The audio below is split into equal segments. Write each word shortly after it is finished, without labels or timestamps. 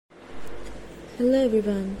Hello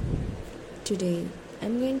everyone. Today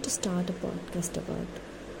I'm going to start a podcast about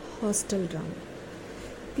hostel drama.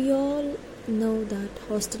 We all know that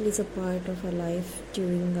hostel is a part of our life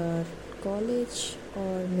during our college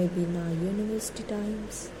or maybe in our university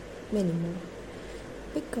times, many more.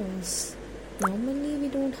 Because normally we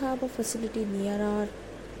don't have a facility near our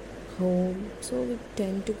home, so we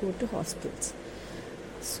tend to go to hostels.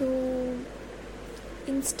 So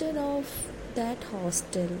instead of that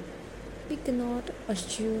hostel, we cannot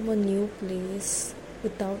assume a new place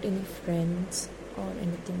without any friends or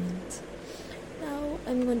anything else. Now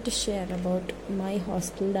I'm going to share about my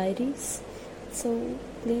hostel diaries. So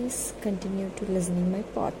please continue to listening my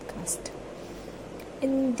podcast.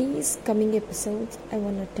 In these coming episodes, I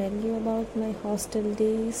want to tell you about my hostel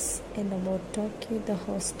days and about talk you the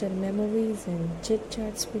hostel memories and chit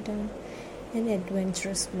chats we done and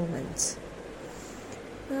adventurous moments.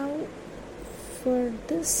 Now for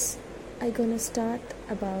this I'm gonna start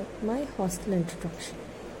about my hostel introduction.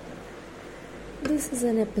 This is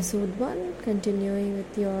an episode 1 continuing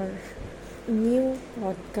with your new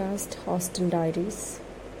podcast Hostel Diaries.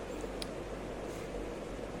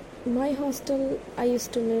 My hostel, I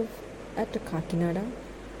used to live at Kakinada.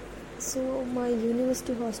 So my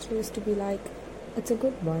university hostel used to be like, it's a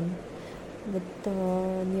good one with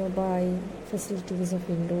nearby facilities of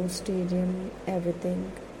indoor stadium,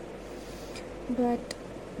 everything. But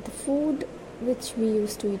the food which we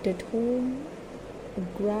used to eat at home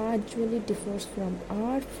gradually differs from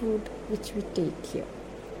our food which we take here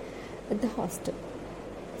at the hostel.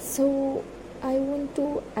 So I want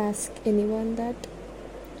to ask anyone that,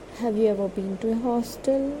 have you ever been to a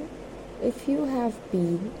hostel? If you have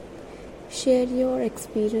been, share your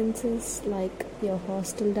experiences like your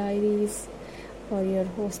hostel diaries or your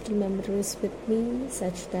hostel memories with me,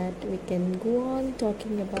 such that we can go on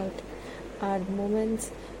talking about our moments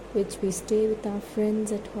which we stay with our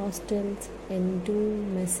friends at hostels and do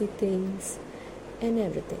messy things and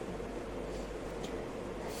everything.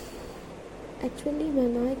 Actually,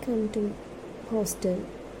 when I come to hostel,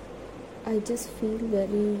 I just feel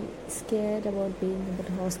very scared about being at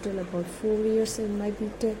hostel about 4 years in my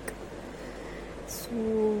BTech.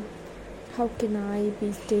 So how can I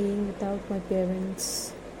be staying without my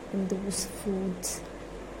parents and those foods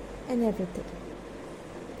and everything?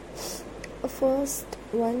 First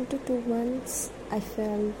 1 to 2 months I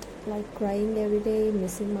felt like crying every day,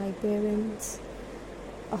 missing my parents,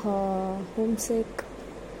 homesick,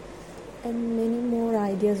 and many more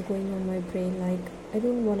ideas going on my brain like I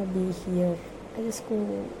don't want to be here, I just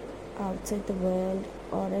go outside the world,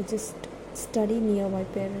 or I just study near my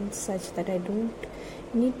parents such that I don't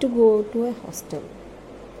need to go to a hostel.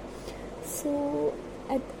 So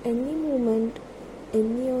at any moment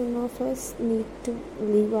any one of us need to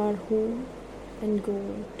leave our home and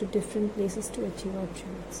go to different places to achieve our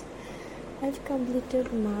dreams. I've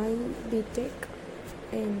completed my BTech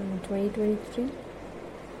in 2023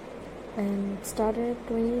 and started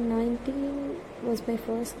 2019 was my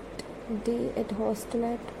first day at hostel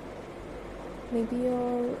at maybe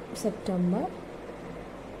September.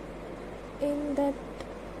 In that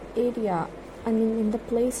area, in the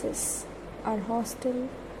places, our hostel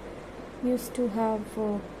used to have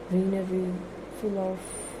greenery full of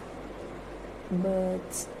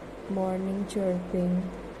birds, morning chirping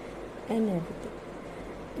and everything.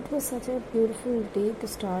 It was such a beautiful day to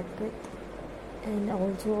start with, and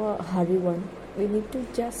also a hurry one. We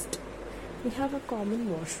have a common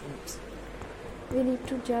washrooms. We need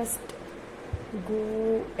to just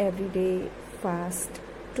go every day fast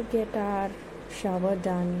to get our shower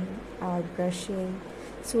done, our brushing,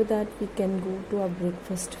 so that we can go to our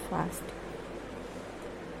breakfast fast.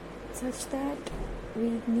 Such that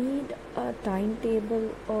we need a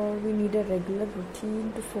timetable or we need a regular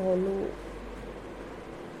routine to follow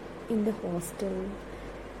in the hostel,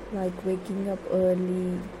 like waking up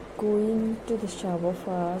early, going to the shower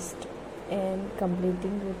fast, and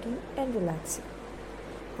completing routine and relaxing.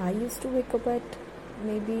 I used to wake up at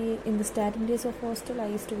maybe in the starting days of hostel, I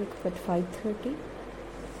used to wake up at 5:30.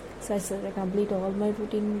 So I said I complete all my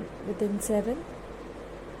routine within 7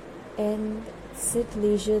 and sit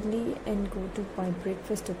leisurely and go to my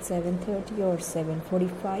breakfast at 7:30 or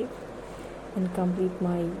 7:45 and complete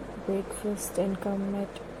my breakfast and come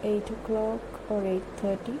at 8 o'clock or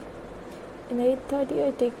 8:30. In 8:30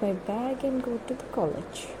 I take my bag and go to the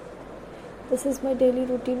college. This is my daily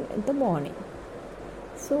routine in the morning.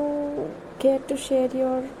 So care to share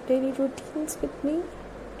your daily routines with me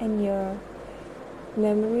and your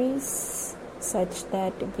memories such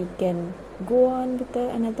that we can go on with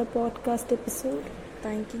another podcast episode.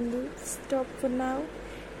 Thanking you. Stop for now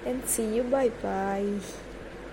and see you. Bye bye.